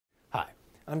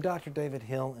I'm Dr. David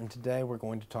Hill, and today we're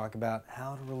going to talk about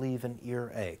how to relieve an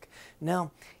earache.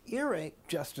 Now, earache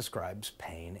just describes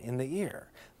pain in the ear.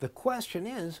 The question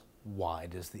is, why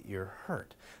does the ear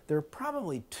hurt? There are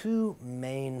probably two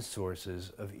main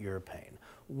sources of ear pain.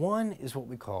 One is what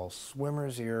we call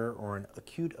swimmer's ear or an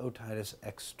acute otitis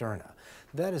externa.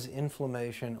 That is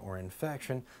inflammation or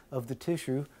infection of the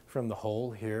tissue from the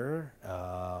hole here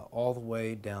all the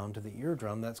way down to the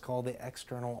eardrum. That's called the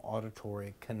external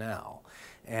auditory canal.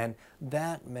 And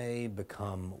that may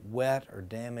become wet or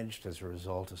damaged as a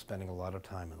result of spending a lot of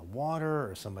time in the water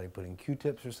or somebody putting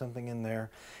Q-tips or something in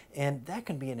there. And that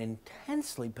can be an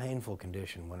intensely painful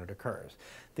condition when it occurs.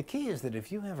 The key is that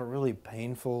if you have a really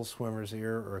painful swimmer's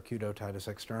ear or acute otitis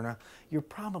externa, you're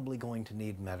probably going to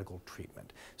need medical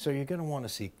treatment. So you're going to want to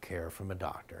seek care from a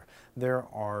doctor. There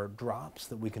are drops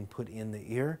that we can put in the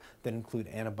ear that include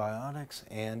antibiotics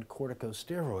and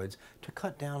corticosteroids to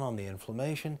cut down on the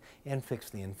inflammation and fix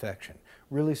the infection.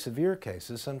 Really severe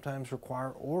cases sometimes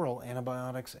require oral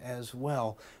antibiotics as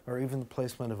well, or even the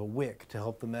placement of a wick to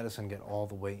help the medicine get all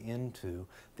the way into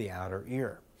the outer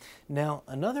ear. Now,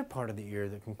 another part of the ear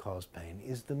that can cause pain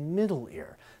is the middle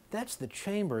ear. That's the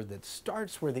chamber that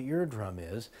starts where the eardrum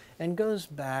is and goes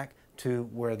back to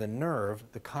where the nerve,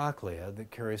 the cochlea,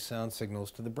 that carries sound signals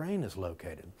to the brain is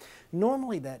located.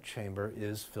 Normally that chamber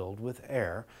is filled with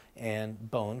air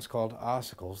and bones called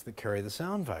ossicles that carry the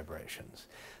sound vibrations.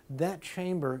 That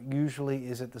chamber usually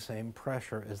is at the same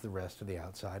pressure as the rest of the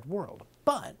outside world.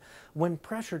 But when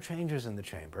pressure changes in the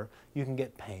chamber, you can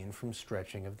get pain from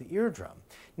stretching of the eardrum.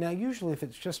 Now, usually if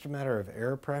it's just a matter of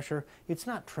air pressure, it's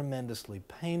not tremendously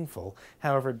painful.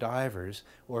 However, divers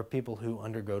or people who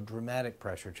undergo dramatic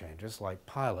pressure changes, like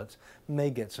pilots,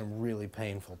 may get some really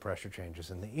painful pressure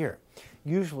changes in the ear.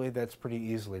 Usually that's pretty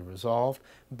easily resolved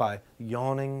by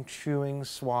yawning, chewing,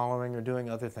 swallowing, or doing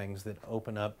other things that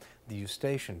open up the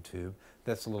eustachian tube.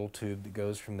 That's a little tube that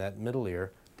goes from that middle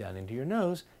ear down into your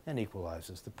nose and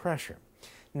equalizes the pressure.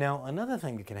 Now, another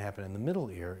thing that can happen in the middle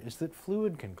ear is that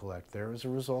fluid can collect there as a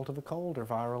result of a cold or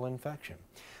viral infection.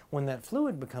 When that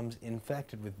fluid becomes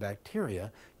infected with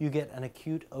bacteria, you get an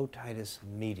acute otitis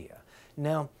media.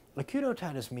 Now, acute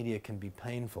otitis media can be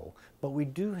painful, but we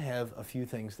do have a few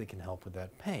things that can help with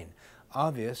that pain.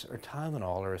 Obvious are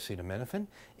Tylenol or acetaminophen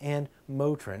and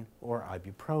Motrin or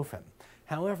ibuprofen.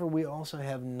 However, we also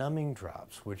have numbing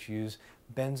drops, which use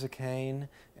benzocaine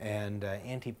and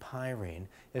antipyrine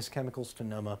as chemicals to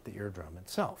numb up the eardrum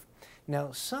itself.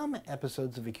 Now, some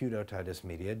episodes of acute otitis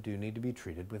media do need to be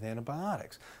treated with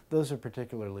antibiotics. Those are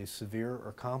particularly severe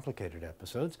or complicated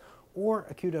episodes, or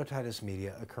acute otitis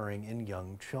media occurring in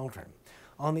young children.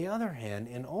 On the other hand,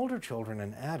 in older children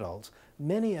and adults,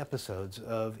 many episodes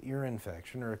of ear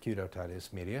infection or acute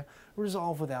otitis media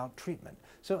resolve without treatment.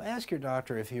 So ask your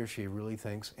doctor if he or she really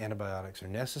thinks antibiotics are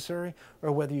necessary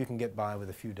or whether you can get by with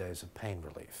a few days of pain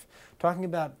relief. Talking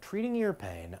about treating ear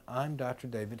pain, I'm Dr.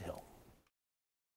 David Hill.